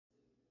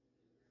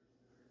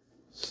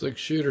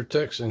6-shooter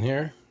Texan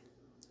here.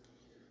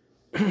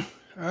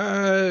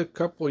 A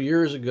couple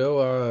years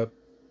ago, I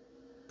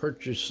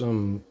purchased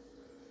some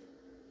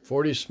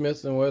 40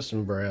 Smith &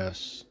 Wesson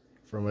brass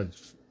from a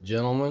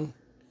gentleman,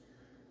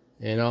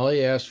 and all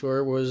he asked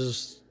for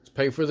was to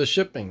pay for the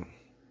shipping,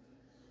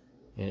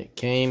 and it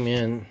came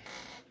in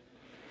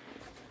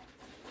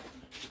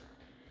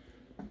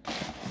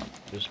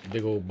this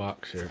big old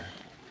box here.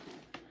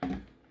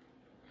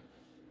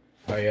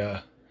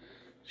 I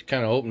just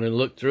kind of opened and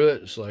looked through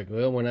it. It's like,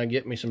 well, when I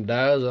get me some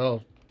dies,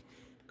 I'll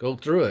go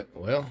through it.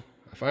 Well,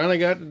 I finally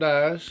got the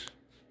dies,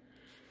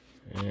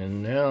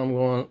 and now I'm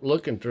going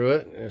looking through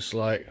it, and it's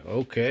like,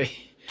 okay,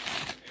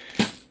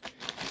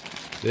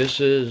 this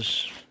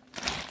is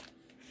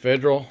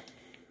Federal.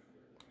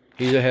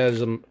 He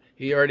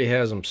already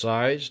has them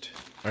sized,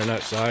 or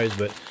not sized,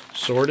 but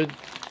sorted.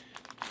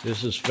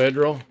 This is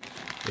Federal.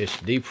 It's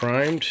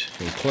deprimed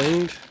and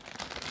cleaned.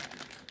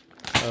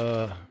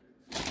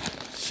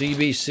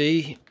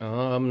 CBC,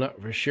 I'm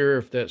not for sure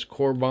if that's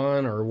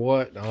Corbon or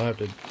what. I'll have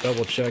to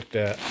double check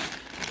that.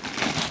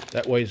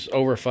 That weighs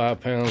over 5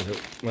 pounds.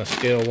 My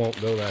scale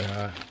won't go that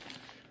high.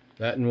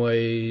 That one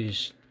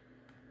weighs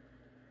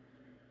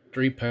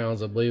 3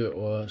 pounds, I believe it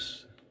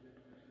was.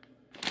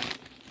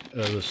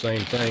 The same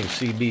thing,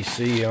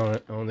 CBC on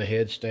it, on the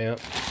head stamp.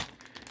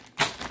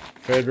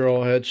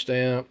 Federal head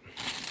stamp.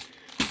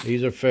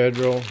 These are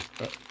Federal.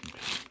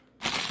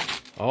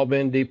 All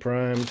been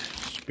deprimed.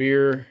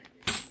 Spear,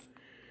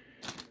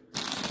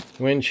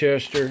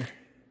 Winchester,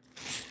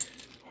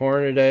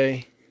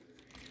 Hornady,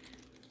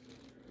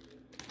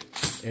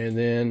 and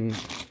then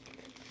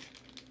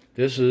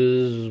this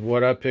is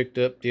what I picked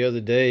up the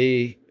other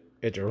day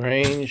at the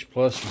range,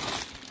 plus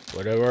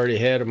what I've already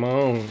had of my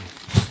own.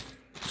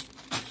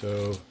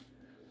 So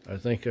I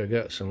think I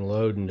got some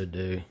loading to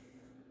do.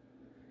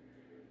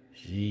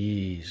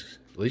 Jeez,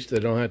 at least I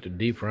don't have to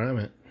deprime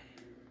it.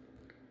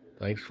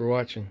 Thanks for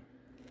watching.